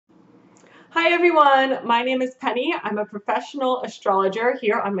Hi everyone, my name is Penny. I'm a professional astrologer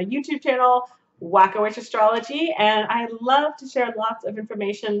here on my YouTube channel, Wacko-ish Astrology, and I love to share lots of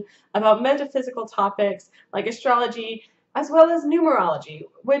information about metaphysical topics like astrology as well as numerology,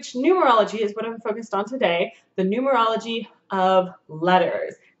 which numerology is what I'm focused on today, the numerology of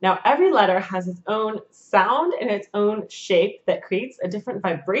letters. Now, every letter has its own sound and its own shape that creates a different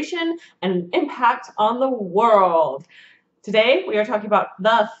vibration and an impact on the world. Today, we are talking about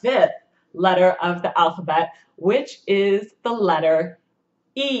the fifth letter of the alphabet, which is the letter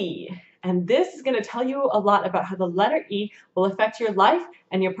E. And this is going to tell you a lot about how the letter E will affect your life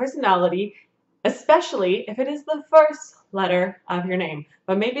and your personality, especially if it is the first letter of your name.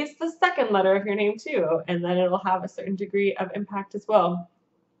 But maybe it's the second letter of your name too, and then it'll have a certain degree of impact as well.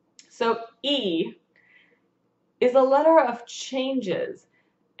 So E is a letter of changes,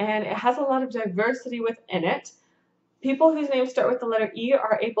 and it has a lot of diversity within it. People whose names start with the letter E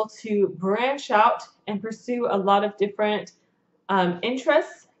are able to branch out and pursue a lot of different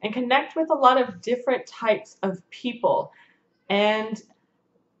interests and connect with a lot of different types of people. And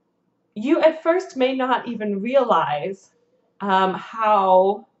you at first may not even realize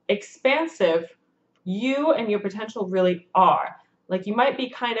how expansive you and your potential really are. Like you might be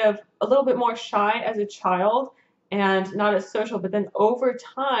kind of a little bit more shy as a child and not as social, but then over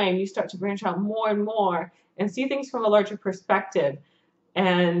time you start to branch out more and more and see things from a larger perspective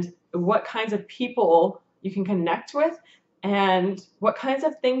and what kinds of people you can connect with and what kinds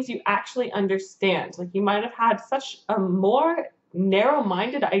of things you actually understand. Like you might have had such a more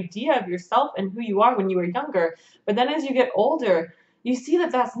narrow-minded idea of yourself and who you are when you were younger, but then as you get older, you see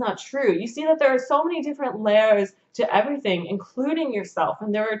that that's not true. You see that there are so many different layers to everything, including yourself,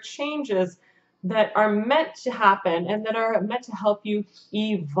 and there are changes that are meant to happen and that are meant to help you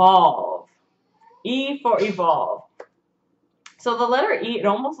evolve. E for evolve. So the letter E, it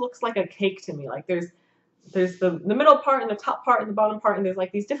almost looks like a cake to me. Like there's the middle part and the top part and the bottom part, and there's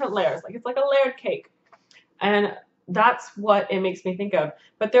like these different layers. Like it's like a layered cake. And that's what it makes me think of.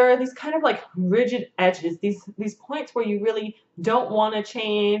 But there are these kind of like rigid edges, these points where you really don't want to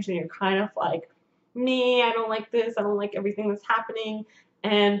change, and you're kind of like, me, I don't like this, I don't like everything that's happening,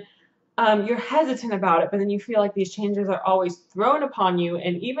 and you're hesitant about it, but then you feel like these changes are always thrown upon you,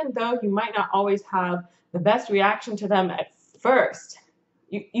 and even though you might not always have the best reaction to them at first,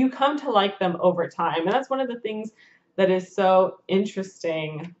 you come to like them over time. And that's one of the things that is so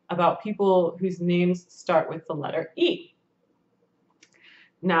interesting about people whose names start with the letter E.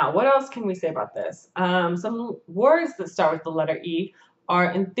 Now, what else can we say about this? Some words that start with the letter E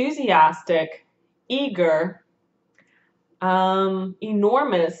are enthusiastic, eager,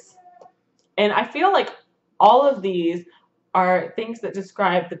 enormous, and I feel like all of these are things that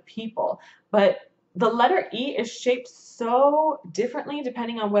describe the people, but the letter E is shaped so differently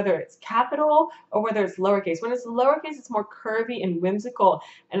depending on whether it's capital or whether it's lowercase. When it's lowercase, it's more curvy and whimsical,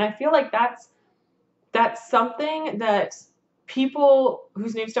 and I feel like that's something that people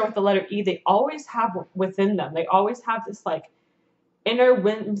whose names start with the letter E, they always have within them. They always have this like inner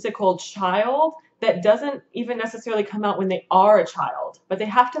whimsical child that doesn't even necessarily come out when they are a child, but they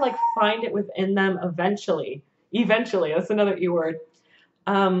have to like find it within them eventually. Eventually, that's another E word.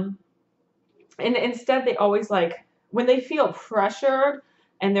 And instead they always like, when they feel pressured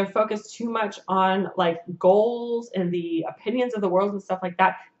and they're focused too much on like goals and the opinions of the world and stuff like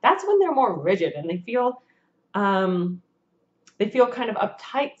that, that's when they're more rigid and they feel kind of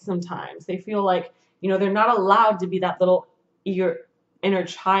uptight sometimes. They feel like, they're not allowed to be that little eager inner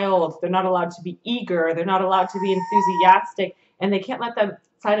child. They're not allowed to be eager. They're not allowed to be enthusiastic, and they can't let that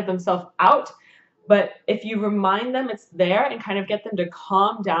side of themselves out. But if you remind them it's there and kind of get them to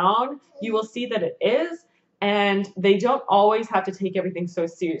calm down, you will see that it is, and they don't always have to take everything so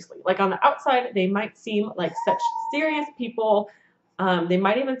seriously. Like on the outside, they might seem like such serious people. They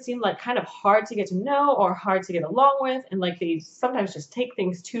might even seem like kind of hard to get to know or hard to get along with, and like they sometimes just take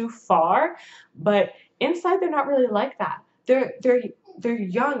things too far. But inside, they're not really like that. They're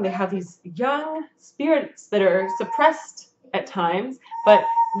young. They have these young spirits that are suppressed at times, but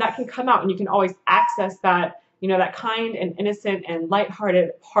that can come out, and you can always access that, that kind and innocent and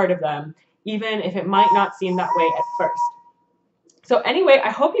lighthearted part of them, even if it might not seem that way at first. So anyway, I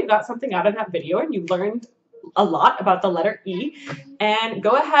hope you got something out of that video and you learned a lot about the letter E, and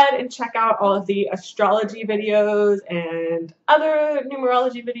go ahead and check out all of the astrology videos and other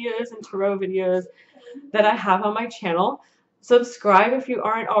numerology videos and tarot videos that I have on my channel. Subscribe if you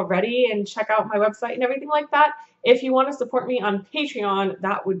aren't already, and check out my website and everything like that. If you want to support me on Patreon,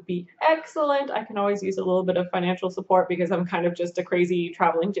 that would be excellent. I can always use a little bit of financial support because I'm kind of just a crazy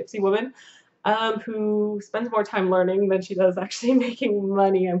traveling gypsy woman. who spends more time learning than she does actually making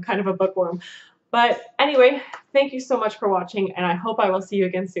money. I'm kind of a bookworm. But anyway, thank you so much for watching, and I hope I will see you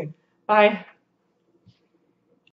again soon. Bye.